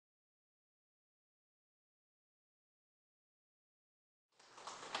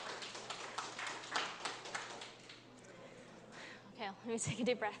Let me take a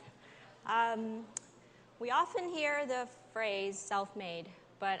deep breath. We often hear the phrase self-made,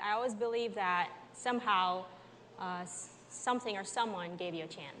 but I always believe that somehow something or someone gave you a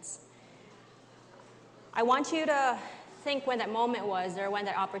chance. I want you to think when that moment was or when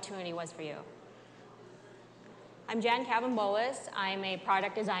that opportunity was for you. I'm Cavan Boulas. I'm a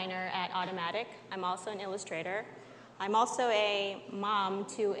product designer at Automatic. I'm also an illustrator. I'm also a mom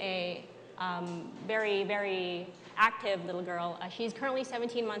to a very, very active little girl. She's currently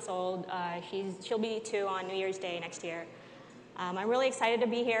 17 months old. She'll be 2 on New Year's Day next year. I'm really excited to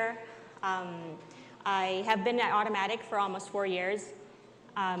be here. I have been at Automatic for almost 4 years.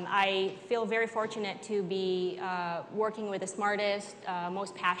 I feel very fortunate to be working with the smartest,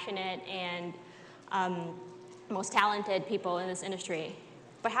 most passionate, and most talented people in this industry.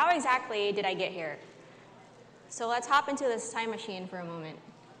 But how exactly did I get here? So let's hop into this time machine for a moment.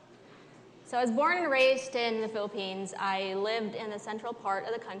 So I was born and raised in the Philippines. I lived in the central part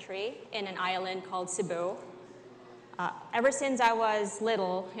of the country in an island called Cebu. Ever since I was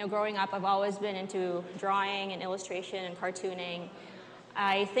little, growing up, I've always been into drawing and illustration and cartooning.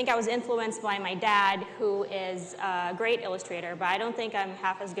 I think I was influenced by my dad, who is a great illustrator, but I don't think I'm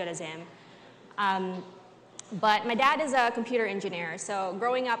half as good as him. But my dad is a computer engineer, so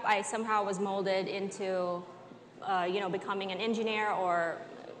growing up, I somehow was molded into, becoming an engineer or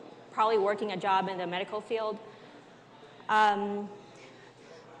probably working a job in the medical field.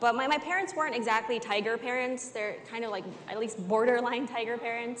 But my parents weren't exactly tiger parents. They're kind of like at least borderline tiger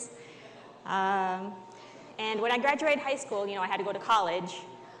parents. And when I graduated high school, I had to go to college.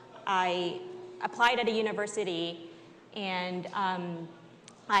 I applied at a university, and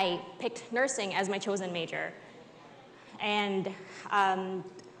I picked nursing as my chosen major. And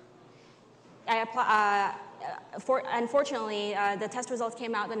unfortunately, the test results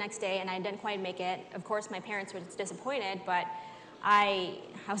came out the next day, and I didn't quite make it. Of course, my parents were disappointed, but I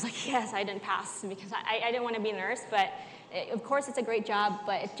was like, yes, I didn't pass because I didn't want to be a nurse. But of course, it's a great job,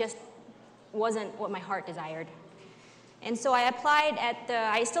 but it just wasn't what my heart desired. And so I applied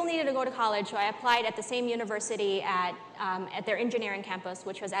I still needed to go to college, so I applied at the same university at their engineering campus,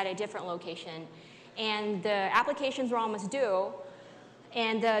 which was at a different location. And the applications were almost due.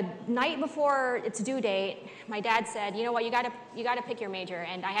 And the night before its due date, my dad said, you know what, you gotta pick your major.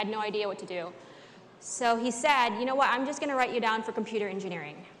 And I had no idea what to do. So he said, you know what, I'm just gonna write you down for computer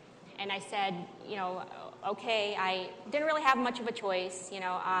engineering. And I said, okay, I didn't really have much of a choice,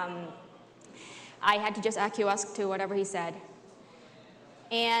 I had to just acquiesce to whatever he said.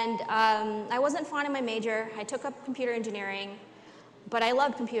 And I wasn't fond of my major. I took up computer engineering, but I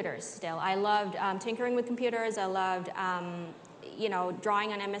loved computers still. I loved tinkering with computers. I loved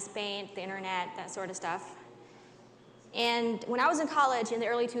drawing on MS Paint, the internet, that sort of stuff. And when I was in college in the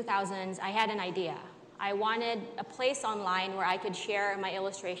early 2000s, I had an idea. I wanted a place online where I could share my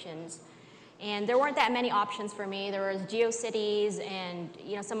illustrations. And there weren't that many options for me. There was GeoCities and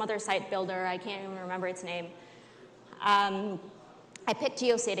some other site builder. I can't even remember its name. I picked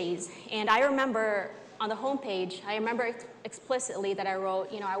GeoCities, and I remember on the homepage, I remember explicitly that I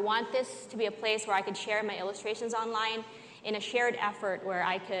wrote, I want this to be a place where I could share my illustrations online in a shared effort where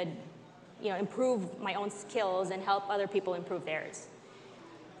I could improve my own skills and help other people improve theirs.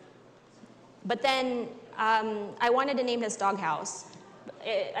 But then I wanted to name this Doghouse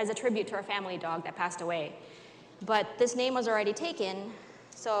as a tribute to our family dog that passed away. But this name was already taken,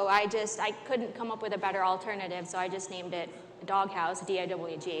 so I couldn't come up with a better alternative, so I just named it Doghouse,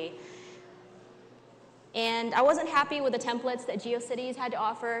 D-I-W-G. And I wasn't happy with the templates that GeoCities had to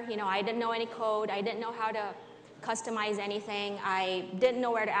offer. I didn't know any code. I didn't know how to customize anything. I didn't know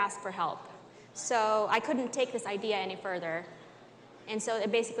where to ask for help. So I couldn't take this idea any further. And so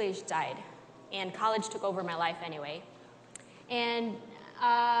it basically just died. And college took over my life anyway. And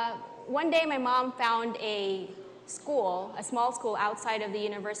one day my mom found a small school outside of the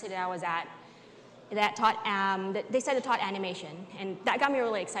university that I was at, that taught, they said it taught animation. And that got me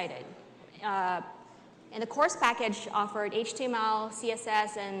really excited. And the course package offered HTML,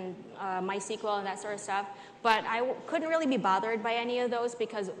 CSS, and MySQL and that sort of stuff. But I couldn't really be bothered by any of those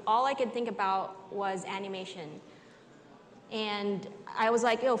because all I could think about was animation. And I was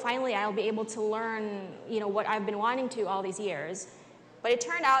like, finally I'll be able to learn what I've been wanting to all these years. But it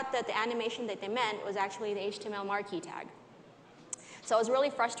turned out that the animation that they meant was actually the HTML marquee tag. So I was really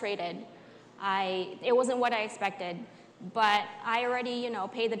frustrated. It wasn't what I expected. But I already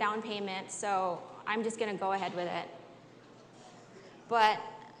paid the down payment, so I'm just going to go ahead with it. But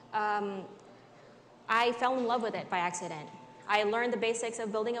I fell in love with it by accident. I learned the basics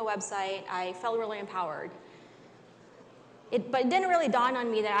of building a website. I felt really empowered. But it didn't really dawn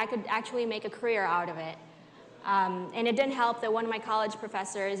on me that I could actually make a career out of it. And it didn't help that one of my college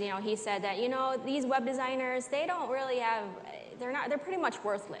professors, he said that, these web designers, they don't really have, they're pretty much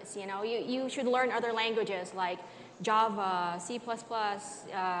worthless, You should learn other languages like Java, C++,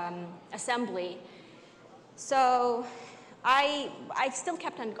 assembly. So I still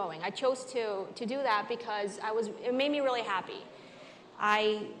kept on going. I chose to do that because it made me really happy.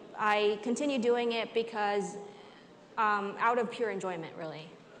 I continued doing it because out of pure enjoyment, really.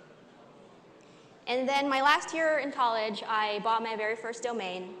 And then my last year in college, I bought my very first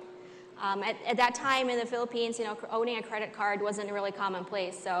domain. At that time in the Philippines, owning a credit card wasn't really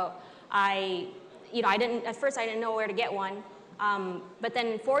commonplace. So at first I didn't know where to get one. But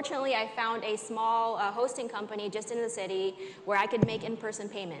then fortunately, I found a small hosting company just in the city where I could make in-person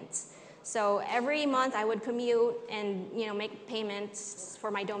payments. So every month I would commute and make payments for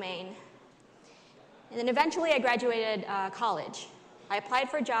my domain. And then eventually I graduated college. I applied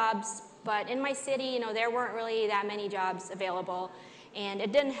for jobs, but in my city, there weren't really that many jobs available. And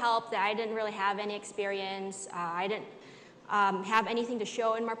it didn't help that I didn't really have any experience. I didn't have anything to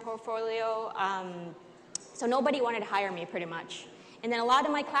show in my portfolio. So nobody wanted to hire me pretty much. And then a lot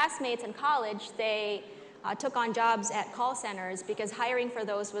of my classmates in college, they took on jobs at call centers because hiring for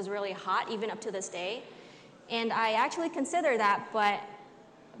those was really hot, even up to this day. And I actually considered that,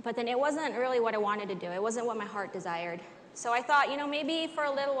 but then it wasn't really what I wanted to do. It wasn't what my heart desired. So I thought, maybe for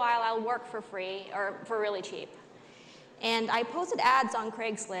a little while I'll work for free or for really cheap. And I posted ads on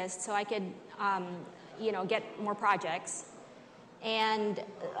Craigslist so I could, get more projects. And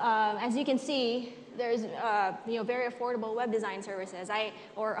as you can see, there's very affordable web design services,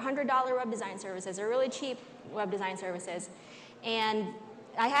 or $100 web design services, or really cheap web design services. And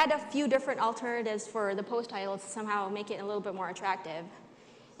I had a few different alternatives for the post titles to somehow make it a little bit more attractive.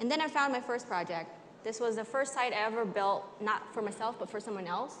 And then I found my first project. This was the first site I ever built, not for myself, but for someone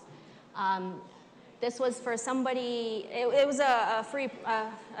else. This was for somebody, it was a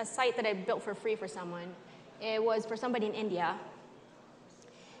site that I built for free for someone. It was for somebody in India.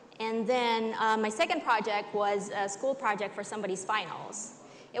 And then my second project was a school project for somebody's finals.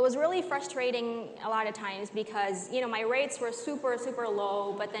 It was really frustrating a lot of times because, my rates were super, super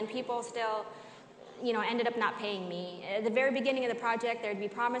low, but then people still, ended up not paying me. At the very beginning of the project, there'd be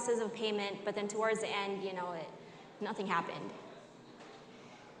promises of payment, but then towards the end, nothing happened.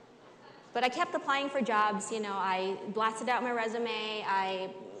 But I kept applying for jobs. I blasted out my resume. I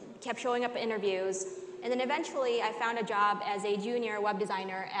kept showing up at interviews. And then eventually, I found a job as a junior web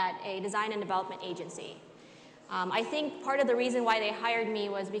designer at a design and development agency. I think part of the reason why they hired me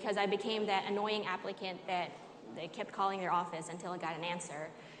was because I became that annoying applicant that they kept calling their office until I got an answer.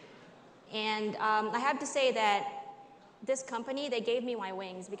 And I have to say that this company, they gave me my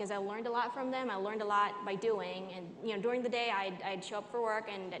wings because I learned a lot from them. I learned a lot by doing. And during the day, I'd show up for work,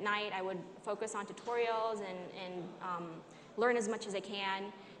 and at night, I would focus on tutorials and learn as much as I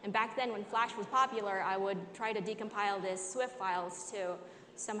can. And back then, when Flash was popular, I would try to decompile this Swift files to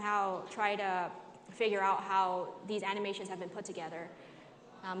somehow try to figure out how these animations have been put together.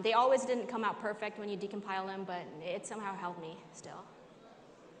 They always didn't come out perfect when you decompile them, but it somehow helped me still.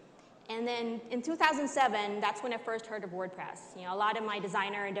 And then in 2007, that's when I first heard of WordPress. A lot of my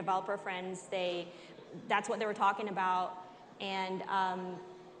designer and developer friends, that's what they were talking about. And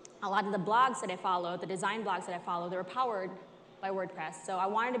a lot of the blogs that I followed, the design blogs that I followed, they were powered by WordPress. So I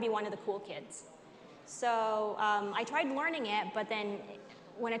wanted to be one of the cool kids. So I tried learning it, but then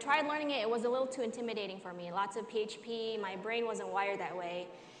when I tried learning it, it was a little too intimidating for me. Lots of PHP, my brain wasn't wired that way.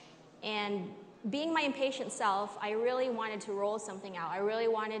 And being my impatient self, I really wanted to roll something out. I really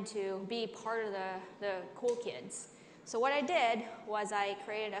wanted to be part of the cool kids. So what I did was I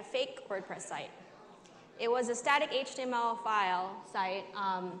created a fake WordPress site. It was a static HTML file site,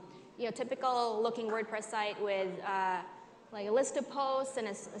 typical looking WordPress site with like a list of posts and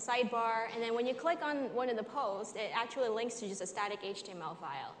a sidebar. And then when you click on one of the posts, it actually links to just a static HTML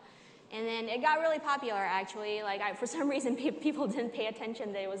file. And then it got really popular, actually. For some reason, people didn't pay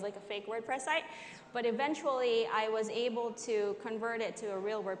attention that it was like a fake WordPress site. But eventually, I was able to convert it to a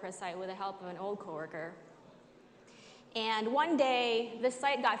real WordPress site with the help of an old coworker. And one day, this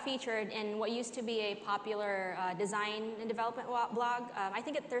site got featured in what used to be a popular design and development blog. I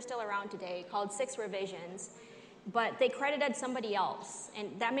think they're still around today, called 6 Revisions. But they credited somebody else, and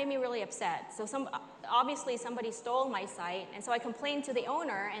that made me really upset. So obviously somebody stole my site, and so I complained to the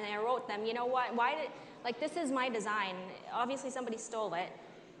owner, and I wrote them, you know what, this is my design. Obviously somebody stole it.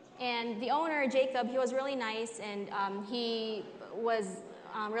 And the owner, Jacob, he was really nice, and he was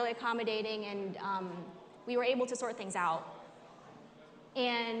really accommodating, and we were able to sort things out.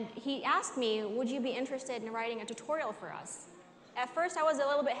 And he asked me, would you be interested in writing a tutorial for us? At first I was a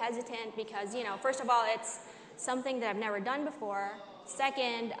little bit hesitant because, first of all, it's something that I've never done before.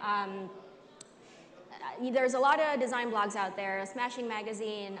 Second, there's a lot of design blogs out there, Smashing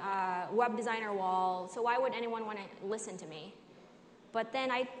Magazine, Web Designer Wall, so why would anyone want to listen to me? But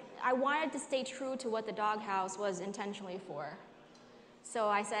then I wanted to stay true to what the doghouse was intentionally for. So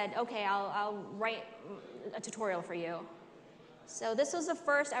I said, okay, I'll write a tutorial for you. So this was the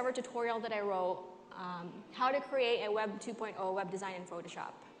first ever tutorial that I wrote, how to create a Web 2.0 web design in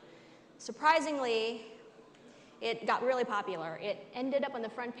Photoshop. Surprisingly, it got really popular. It ended up on the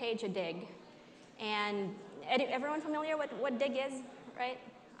front page of Dig. And everyone familiar with what Dig is, right?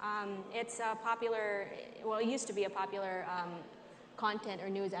 It's a popular, well, it used to be a popular content or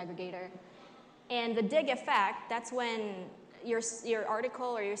news aggregator. And the Dig effect, that's when your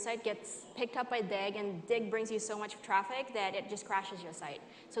article or your site gets picked up by Dig, and Dig brings you so much traffic that it just crashes your site.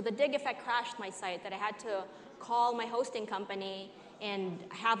 So the Dig effect crashed my site that I had to call my hosting company and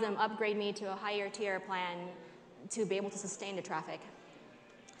have them upgrade me to a higher tier plan to be able to sustain the traffic.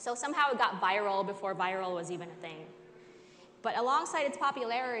 So somehow it got viral before viral was even a thing. But alongside its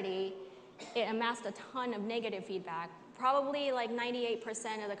popularity, it amassed a ton of negative feedback. Probably like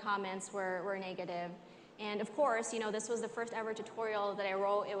 98% of the comments were negative. And of course, this was the first ever tutorial that I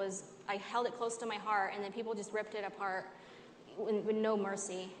wrote. I held it close to my heart, and then people just ripped it apart with no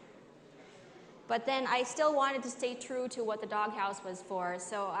mercy. But then I still wanted to stay true to what the doghouse was for,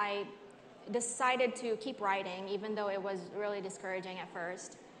 so I decided to keep writing, even though it was really discouraging at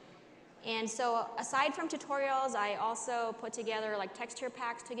first. And so aside from tutorials, I also put together like texture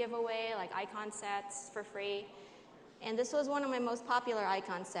packs to give away, like icon sets for free. And this was one of my most popular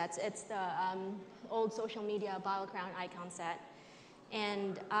icon sets. It's the old social media battleground icon set.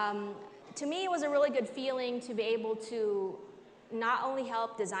 And to me, it was a really good feeling to be able to not only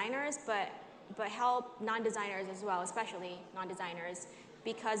help designers, but help non-designers as well, especially non-designers,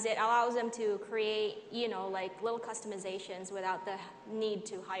 because it allows them to create, like little customizations without the need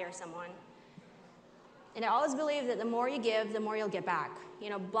to hire someone. And I always believe that the more you give, the more you'll get back.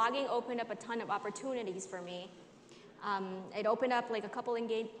 Blogging opened up a ton of opportunities for me. It opened up like a couple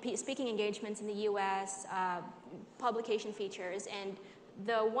speaking engagements in the U.S., publication features, and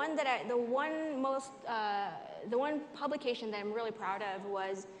the one publication that I'm really proud of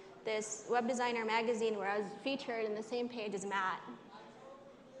was this Web Designer magazine where I was featured in the same page as Matt.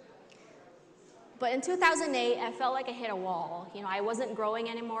 But in 2008, I felt like I hit a wall. I wasn't growing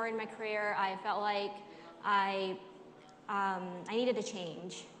anymore in my career. I felt like I needed to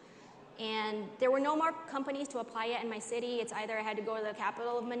change. And there were no more companies to apply it in my city. It's either I had to go to the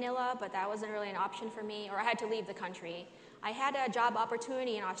capital of Manila, but that wasn't really an option for me, or I had to leave the country. I had a job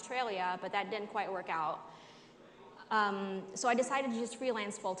opportunity in Australia, but that didn't quite work out. So I decided to just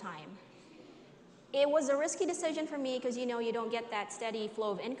freelance full-time. It was a risky decision for me because, you don't get that steady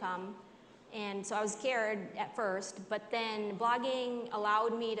flow of income. And so I was scared at first, but then blogging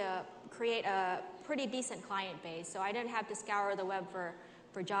allowed me to create a pretty decent client base. So I didn't have to scour the web for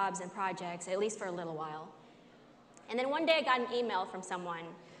jobs and projects, at least for a little while. And then one day I got an email from someone.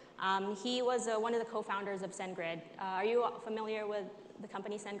 He was one of the co-founders of SendGrid. Are you familiar with the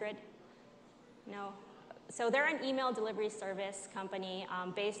company SendGrid? No? So they're an email delivery service company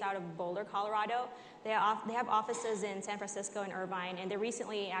based out of Boulder, Colorado. They have offices in San Francisco and Irvine, and they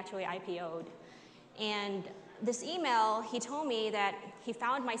recently actually IPO'd. And this email, he told me that he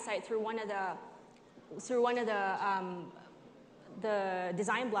found my site through one of the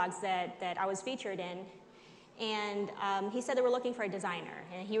design blogs that I was featured in. And he said they were looking for a designer,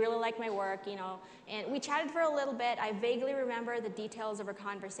 and he really liked my work, And we chatted for a little bit. I vaguely remember the details of our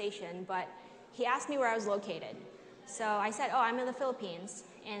conversation, but he asked me where I was located. So I said, I'm in the Philippines.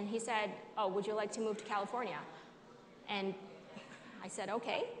 And he said, would you like to move to California? And I said,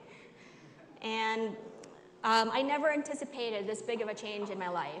 okay. And I never anticipated this big of a change in my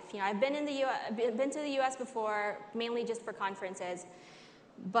life. I've been to the U.S. before, mainly just for conferences,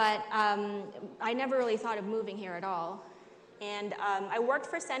 but I never really thought of moving here at all. And I worked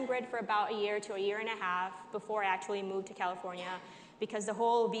for SendGrid for about a year to a year and a half before I actually moved to California, because the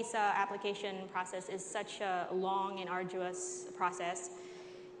whole visa application process is such a long and arduous process.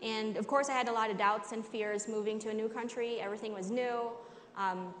 And of course, I had a lot of doubts and fears moving to a new country. Everything was new.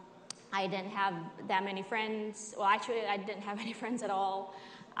 I didn't have that many friends. Well, actually, I didn't have any friends at all.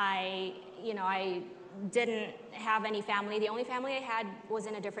 I didn't have any family. The only family I had was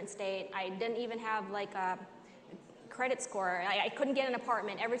in a different state. I didn't even have like a credit score. I couldn't get an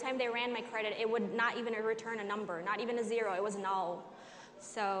apartment. Every time they ran my credit, it would not even return a number, not even a zero. It was null.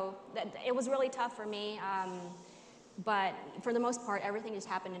 So it was really tough for me. But for the most part, everything just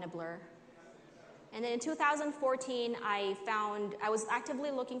happened in a blur. And then in 2014, I was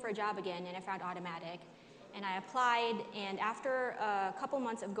actively looking for a job again, and I found Automatic. And I applied, and after a couple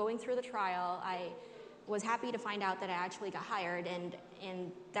months of going through the trial, I was happy to find out that I actually got hired,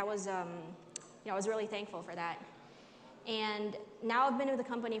 and that was, I was really thankful for that. And now I've been with the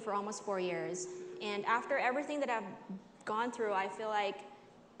company for almost 4 years, and after everything that I've gone through, I feel like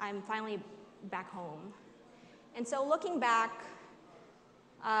I'm finally back home. And so looking back,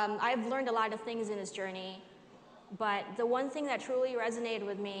 I've learned a lot of things in this journey, but the one thing that truly resonated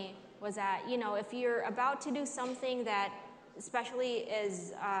with me was that, if you're about to do something that especially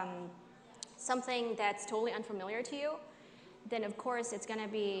is something that's totally unfamiliar to you, then of course you're gonna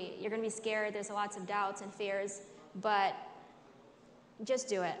be scared, there's lots of doubts and fears, but just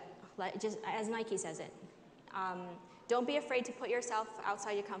do it, just as Nike says it. Don't be afraid to put yourself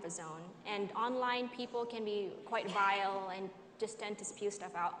outside your comfort zone. And online people can be quite vile and just tend to spew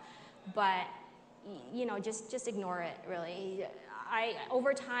stuff out, but just ignore it, really.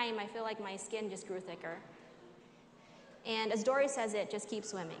 Over time, I feel like my skin just grew thicker. And as Dory says it, just keep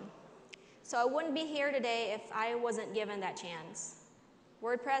swimming. So I wouldn't be here today if I wasn't given that chance.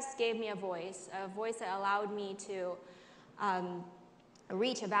 WordPress gave me a voice that allowed me to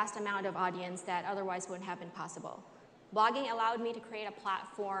reach a vast amount of audience that otherwise wouldn't have been possible. Blogging allowed me to create a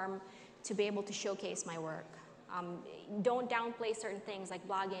platform to be able to showcase my work. Don't downplay certain things like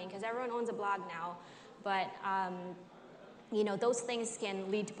blogging, because everyone owns a blog now, but those things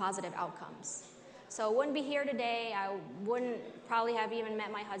can lead to positive outcomes. So I wouldn't be here today. I wouldn't probably have even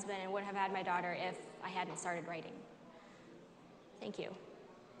met my husband and wouldn't have had my daughter if I hadn't started writing. Thank you.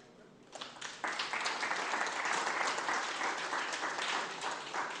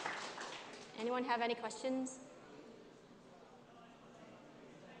 Anyone have any questions?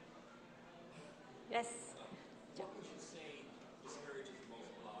 Yes? What would you say discourages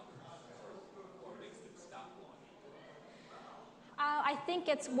most bloggers or makes them stop blogging? I think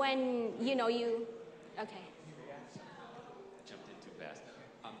it's when, okay. Jumped in too fast.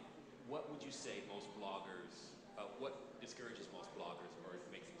 What would you say most bloggers, what discourages most bloggers or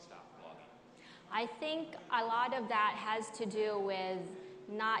makes them stop blogging? I think a lot of that has to do with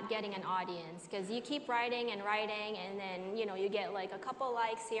not getting an audience, because you keep writing, and then you get like a couple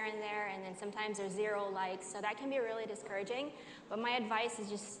likes here and there, and then sometimes there's 0 likes, so that can be really discouraging. But my advice is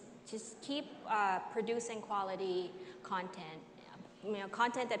just keep producing quality content,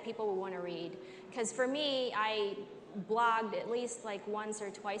 content that people will want to read. Because for me, I blogged at least like once or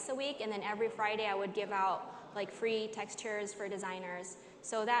twice a week, and then every Friday I would give out like free textures for designers,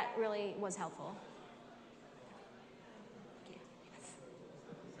 so that really was helpful.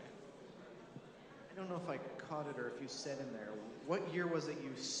 I don't know if I caught it or if you said in there, what year was it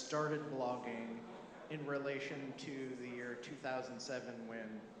you started blogging in relation to the year 2007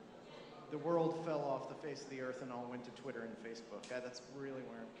 when the world fell off the face of the earth and all went to Twitter and Facebook? That's really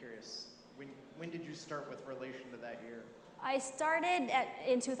where I'm curious. When did you start with relation to that year? I started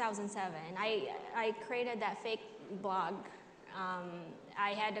in 2007. I created that fake blog.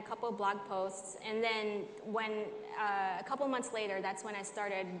 I had a couple of blog posts, and then when a couple months later, that's when I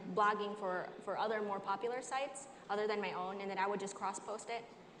started blogging for other more popular sites other than my own, and then I would just cross-post it.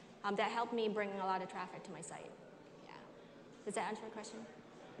 That helped me bring a lot of traffic to my site. Yeah. Does that answer your question?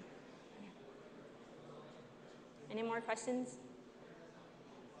 Yeah. Any more questions?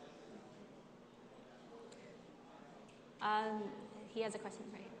 He has a question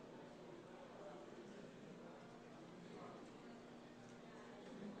right here.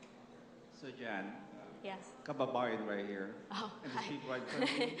 So Jan, Yes. kababayan right here. Oh, And the hi. speed right in front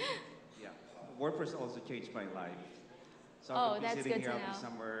of me. Yeah. WordPress also changed my life. So Oh, I could be that's sitting good here to out know.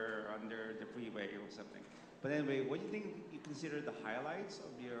 somewhere under the freeway or something. But anyway, what do you think you consider the highlights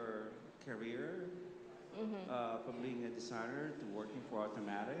of your career from being a designer to working for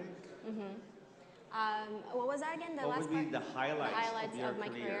Automatic? What was that again? The What last would be part? the highlights of your my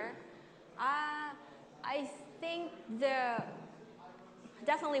career? I think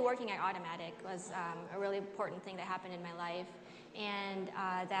definitely working at Automatic was a really important thing that happened in my life, and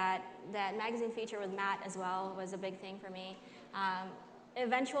that magazine feature with Matt as well was a big thing for me.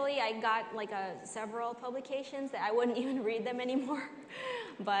 Eventually, I got like several publications that I wouldn't even read them anymore,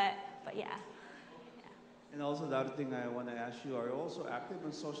 but yeah. And also the other thing I want to ask you, are you also active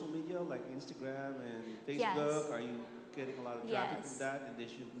on social media like Instagram and Facebook? Yes. Are you getting a lot of traffic Yes. from that in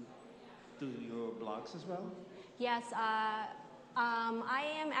addition to your blogs as well? Yes, I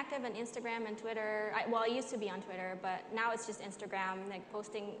am active on Instagram and Twitter. I used to be on Twitter, but now it's just Instagram, like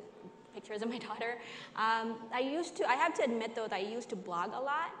posting pictures of my daughter. I have to admit though that I used to blog a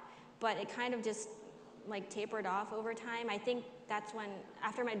lot, but it kind of just like tapered off over time. I think that's when,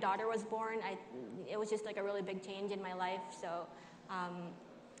 after my daughter was born, it was just like a really big change in my life. So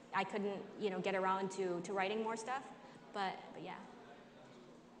I couldn't, get around to writing more stuff. But yeah.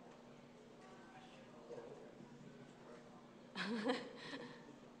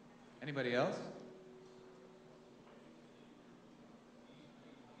 Anybody else?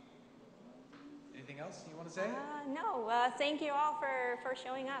 Anything else you want to say? No. Thank you all for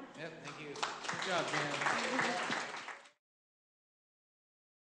showing up. Yep, thank you. Good job, Jan.